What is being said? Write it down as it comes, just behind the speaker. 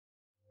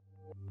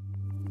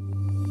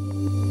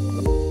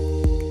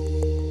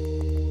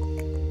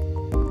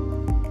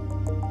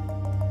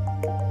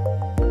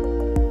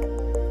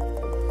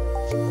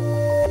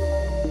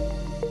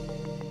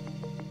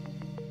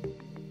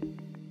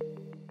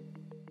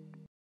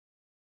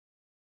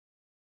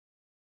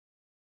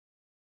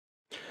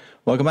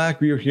Welcome back.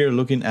 We are here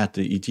looking at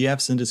the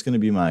ETFs, and it's going to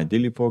be my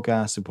daily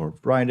forecast for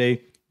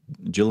Friday,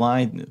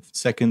 July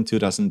 2nd,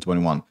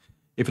 2021.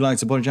 If you like to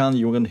support the channel,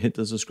 you're going to hit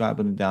the subscribe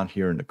button down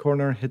here in the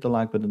corner, hit the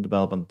like button, the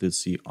bell button to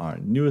see our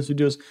newest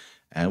videos,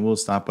 and we'll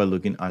start by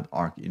looking at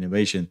ARKK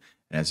Innovation.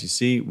 And as you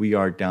see, we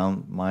are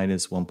down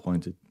minus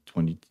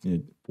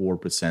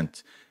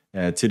 1.24%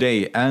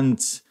 today,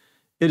 and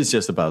it is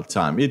just about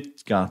time.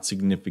 It got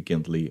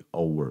significantly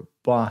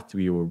overbought.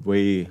 We were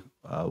way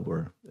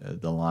over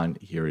the line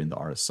here in the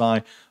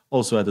RSI,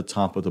 also at the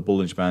top of the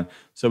Bollinger Band.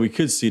 So we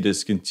could see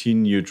this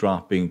continue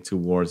dropping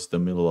towards the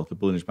middle of the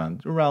Bollinger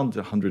Band, around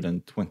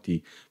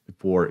 120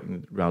 before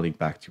rallying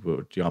back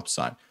to the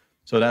upside.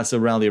 So that's a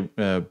rally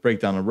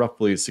breakdown of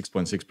roughly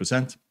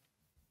 6.6%.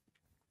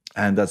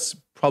 And that's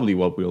probably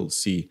what we'll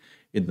see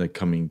in the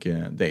coming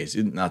days.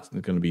 It's not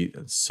going to be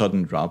a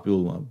sudden drop. It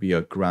will be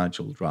a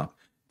gradual drop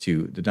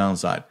to the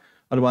downside.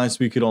 Otherwise,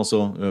 we could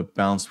also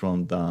bounce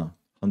from the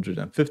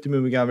 150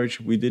 moving average.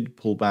 We did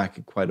pull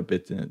back quite a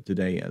bit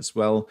today as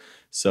well.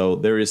 So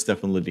there is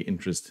definitely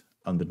interest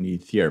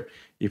underneath here.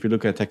 If you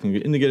look at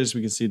technical indicators,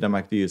 we can see that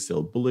MACD is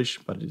still bullish,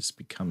 but it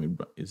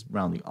is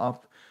rounding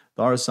off.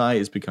 The RSI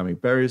is becoming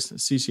bearish.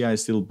 CCI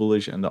is still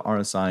bullish, and the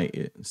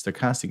RSI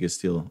stochastic is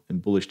still in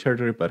bullish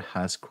territory, but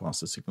has crossed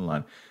the signal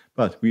line.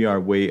 But we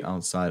are way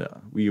outside.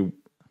 We are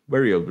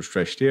very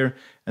overstretched here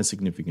and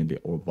significantly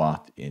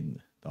overbought in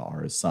the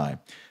RSI.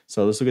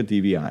 So let's look at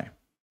DVI.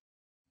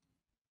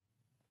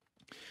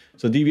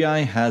 So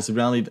DVI has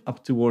rallied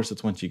up towards the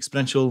 20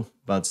 exponential,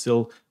 but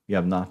still we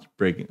have not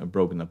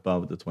broken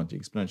above the 20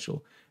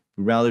 exponential.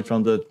 We rallied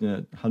from the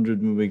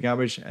 100 moving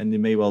average, and it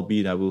may well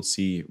be that we'll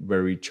see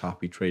very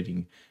choppy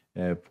trading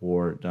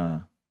for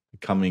the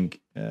coming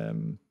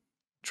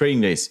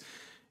trading days.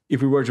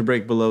 If we were to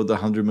break below the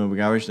 100 moving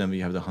average, then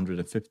we have the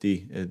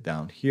 150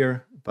 down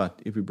here.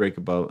 But if we break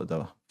above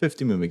the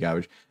 50 moving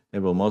average,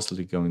 then we're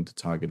mostly going to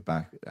target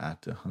back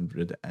at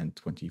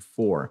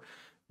 124.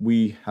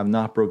 We have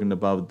not broken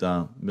above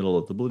the middle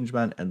of the Bollinger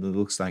Band, and it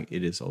looks like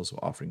it is also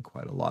offering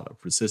quite a lot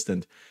of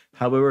resistance.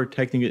 However,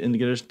 technical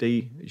indicators,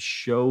 they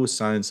show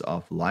signs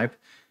of life.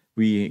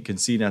 We can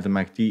see that the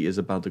MACD is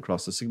about to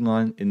cross the signal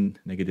line in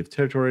negative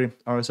territory.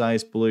 RSI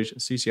is bullish,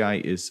 CCI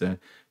is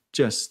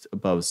just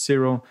above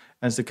zero,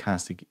 and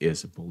stochastic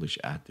is bullish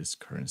at this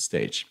current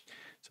stage.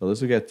 So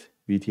let's look at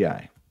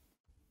VTI.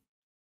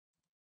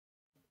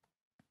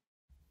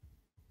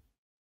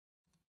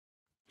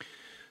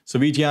 So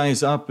VTI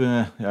is up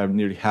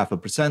nearly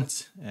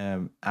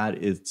 0.5%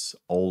 at its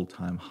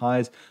all-time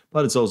highs,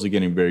 but it's also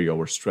getting very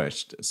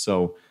overstretched.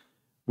 So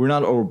we're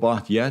not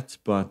overbought yet,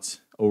 but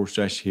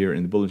overstretched here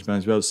in the Bollinger Band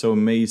as well. So we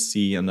may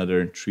see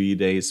another 3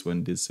 days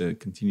when this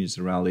continues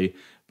to rally,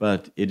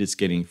 but it is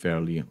getting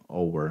fairly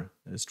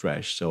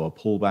overstretched. So a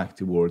pullback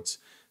towards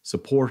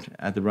support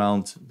at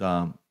around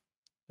the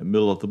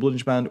middle of the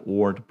Bollinger Band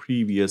or the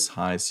previous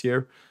highs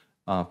here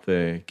of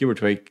give or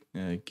take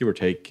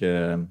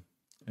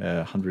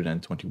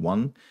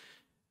 121.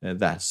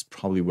 That's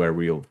probably where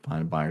we'll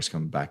find buyers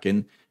coming back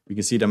in. We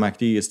can see the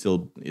MACD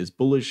is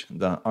bullish,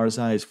 the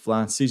RSI is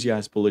flat, CCI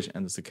is bullish,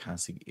 and the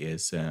stochastic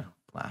is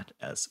flat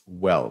as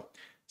well.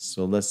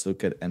 So let's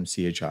look at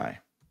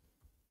MCHI.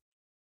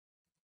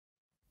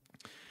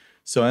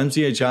 So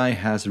MCHI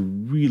has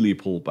really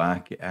pulled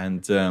back,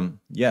 and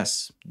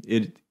yes,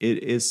 it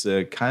is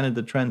kind of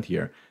the trend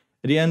here.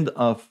 At the end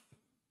of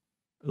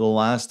the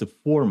last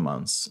 4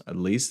 months, at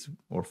least,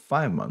 or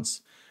 5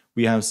 months,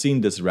 we have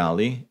seen this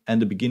rally,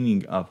 and the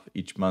beginning of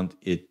each month,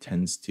 it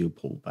tends to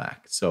pull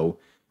back. So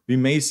we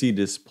may see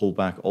this pull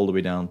back all the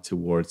way down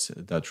towards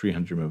the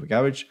 300 moving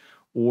average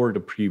or the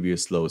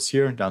previous lows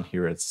here, down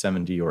here at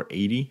 70 or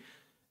 80,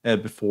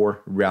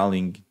 before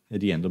rallying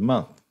at the end of the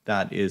month.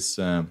 That is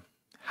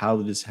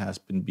how this has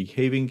been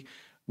behaving,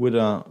 with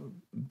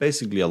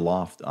basically a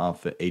loft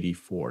of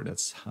 84.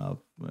 That's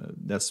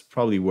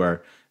probably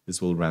where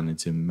this will run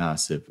into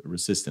massive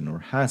resistance, or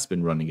has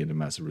been running into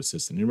massive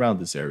resistance around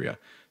this area.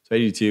 So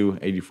 82,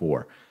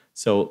 84.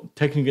 So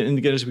technical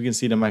indicators, we can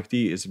see the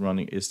MACD is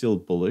still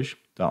bullish.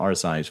 The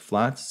RSI is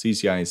flat.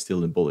 CCI is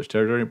still in bullish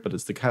territory, but the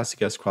stochastic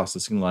has crossed the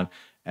signal line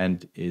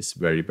and is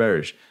very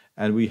bearish.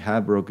 And we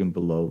have broken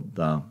below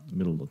the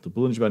middle of the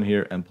Bollinger Band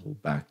here and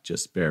pulled back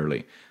just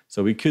barely.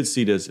 So we could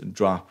see this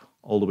drop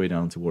all the way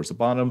down towards the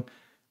bottom,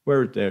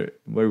 where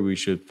we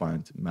should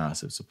find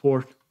massive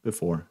support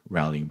before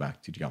rallying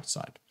back to the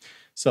upside.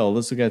 So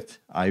let's look at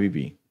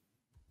IVV.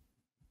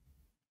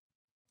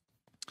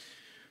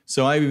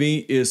 So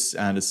IVV is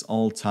at its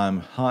all-time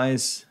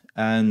highs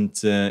and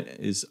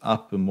is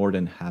up more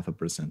than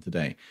 0.5%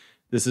 today.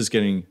 This is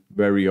getting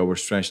very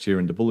overstretched here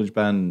in the Bollinger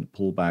Band.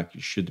 Pullback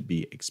should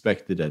be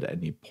expected at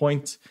any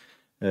point.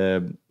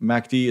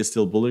 MACD is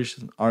still bullish.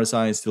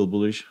 RSI is still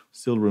bullish.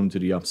 Still room to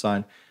the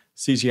upside.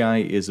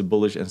 CCI is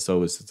bullish, and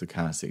so is the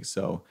stochastic.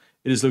 So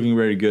it is looking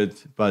very good,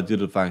 but due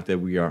to the fact that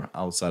we are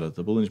outside of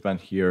the Bollinger Band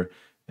here,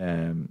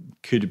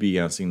 could be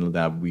a signal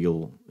that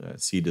we'll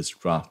see this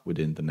drop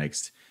within the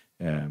next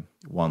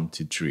 1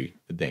 to 3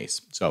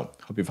 days. So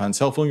hope you find this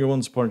helpful and you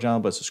want to support the channel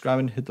by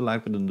subscribing, hit the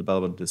like button and the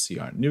bell button to see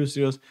our new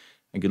videos,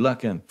 and good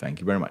luck, and thank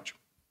you very much.